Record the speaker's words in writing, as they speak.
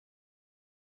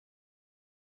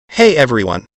Hey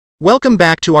everyone. Welcome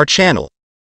back to our channel.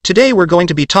 Today we're going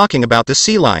to be talking about the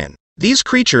sea lion. These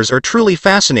creatures are truly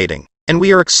fascinating, and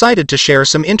we are excited to share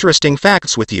some interesting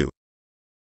facts with you.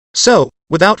 So,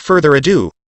 without further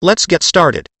ado, let's get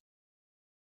started.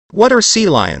 What are sea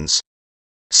lions?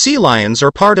 Sea lions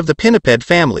are part of the pinniped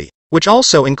family, which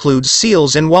also includes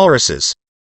seals and walruses.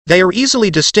 They are easily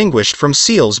distinguished from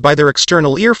seals by their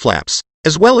external ear flaps,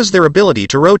 as well as their ability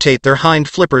to rotate their hind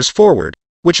flippers forward,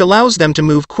 which allows them to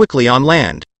move quickly on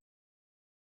land.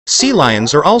 Sea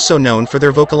lions are also known for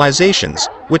their vocalizations,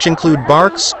 which include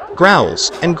barks,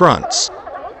 growls, and grunts.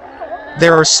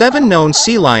 There are 7 known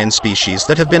sea lion species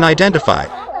that have been identified.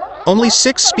 Only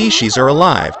 6 species are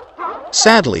alive.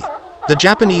 Sadly, the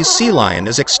Japanese sea lion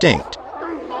is extinct.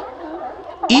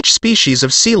 Each species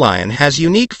of sea lion has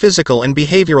unique physical and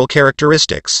behavioral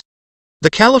characteristics. The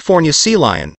California sea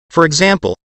lion, for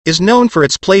example, is known for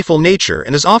its playful nature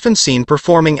and is often seen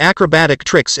performing acrobatic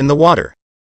tricks in the water.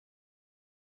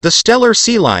 The Steller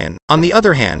sea lion, on the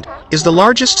other hand, is the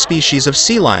largest species of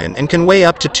sea lion and can weigh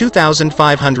up to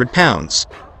 2,500 pounds.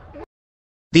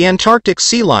 The Antarctic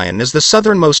sea lion is the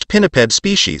southernmost pinniped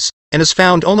species, and is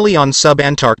found only on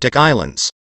sub-Antarctic islands.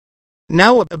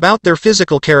 Now about their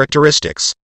physical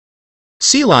characteristics.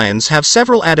 Sea lions have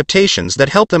several adaptations that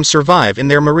help them survive in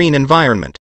their marine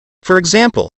environment. For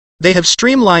example, they have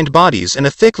streamlined bodies and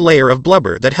a thick layer of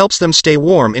blubber that helps them stay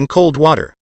warm in cold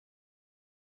water.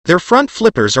 Their front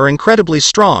flippers are incredibly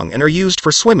strong and are used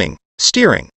for swimming,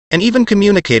 steering, and even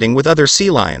communicating with other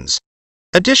sea lions.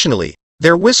 Additionally,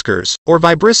 their whiskers, or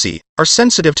vibrissae, are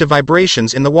sensitive to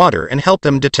vibrations in the water and help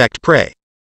them detect prey.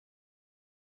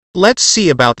 Let's see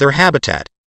about their habitat.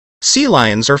 Sea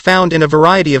lions are found in a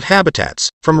variety of habitats,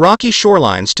 from rocky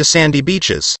shorelines to sandy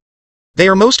beaches. They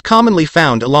are most commonly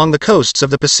found along the coasts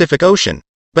of the Pacific Ocean,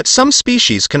 but some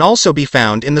species can also be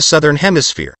found in the southern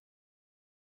hemisphere.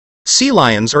 Sea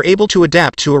lions are able to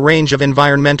adapt to a range of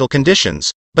environmental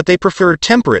conditions, but they prefer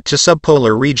temperate to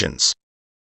subpolar regions.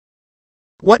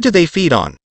 What do they feed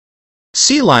on?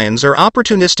 Sea lions are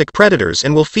opportunistic predators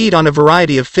and will feed on a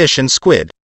variety of fish and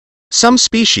squid. Some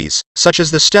species, such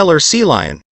as the Steller sea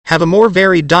lion, have a more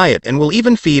varied diet and will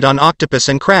even feed on octopus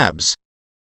and crabs.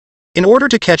 In order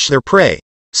to catch their prey,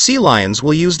 sea lions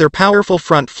will use their powerful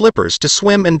front flippers to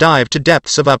swim and dive to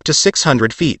depths of up to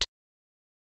 600 feet.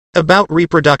 About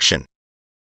reproduction.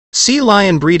 Sea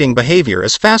lion breeding behavior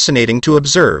is fascinating to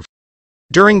observe.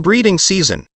 During breeding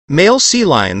season, male sea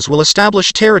lions will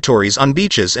establish territories on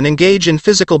beaches and engage in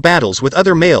physical battles with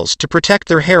other males to protect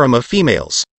their harem of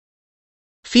females.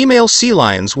 Female sea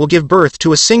lions will give birth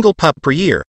to a single pup per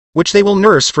year, which they will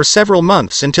nurse for several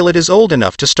months until it is old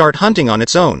enough to start hunting on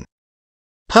its own.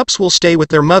 Pups will stay with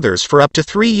their mothers for up to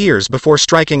 3 years before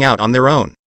striking out on their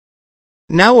own.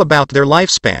 Now about their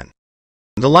lifespan.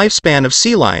 The lifespan of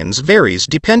sea lions varies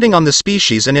depending on the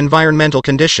species and environmental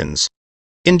conditions.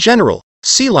 In general,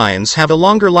 sea lions have a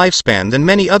longer lifespan than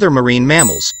many other marine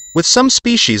mammals, with some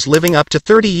species living up to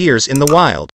 30 years in the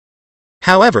wild.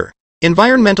 However,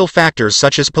 environmental factors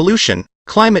such as pollution,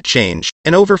 climate change,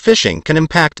 and overfishing can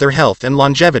impact their health and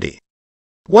longevity.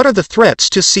 What are the threats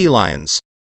to sea lions?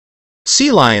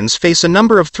 Sea lions face a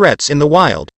number of threats in the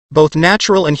wild, both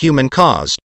natural and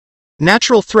human-caused.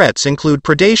 Natural threats include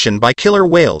predation by killer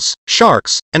whales,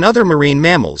 sharks, and other marine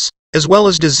mammals, as well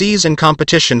as disease and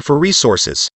competition for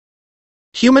resources.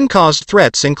 Human-caused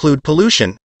threats include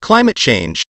pollution, climate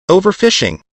change,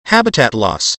 overfishing, habitat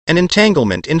loss, and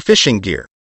entanglement in fishing gear.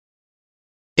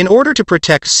 In order to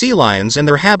protect sea lions and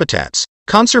their habitats,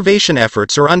 conservation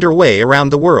efforts are underway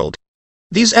around the world.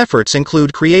 These efforts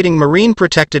include creating marine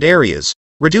protected areas,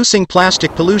 reducing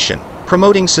plastic pollution,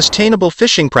 promoting sustainable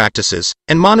fishing practices,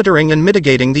 and monitoring and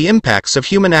mitigating the impacts of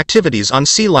human activities on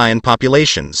sea lion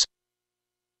populations.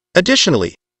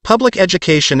 Additionally, public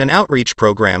education and outreach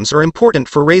programs are important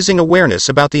for raising awareness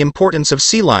about the importance of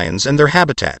sea lions and their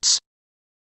habitats.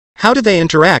 How do they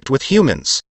interact with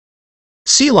humans?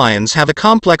 Sea lions have a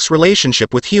complex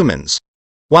relationship with humans.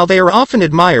 While they are often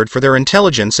admired for their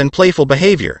intelligence and playful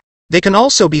behavior, they can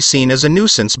also be seen as a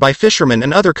nuisance by fishermen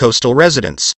and other coastal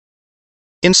residents.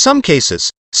 In some cases,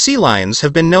 sea lions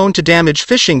have been known to damage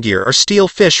fishing gear or steal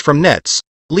fish from nets,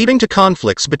 leading to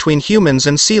conflicts between humans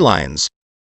and sea lions.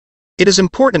 It is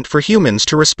important for humans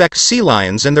to respect sea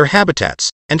lions and their habitats,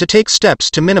 and to take steps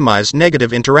to minimize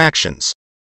negative interactions.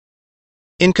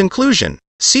 In conclusion,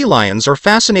 sea lions are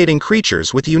fascinating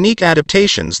creatures with unique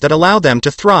adaptations that allow them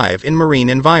to thrive in marine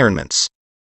environments.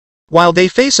 While they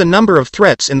face a number of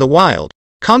threats in the wild,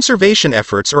 conservation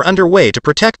efforts are underway to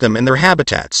protect them and their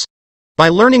habitats. By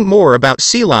learning more about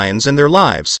sea lions and their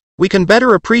lives, we can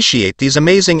better appreciate these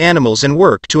amazing animals and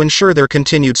work to ensure their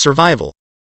continued survival.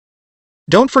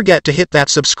 Don't forget to hit that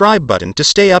subscribe button to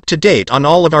stay up to date on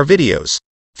all of our videos.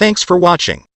 Thanks for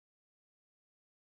watching.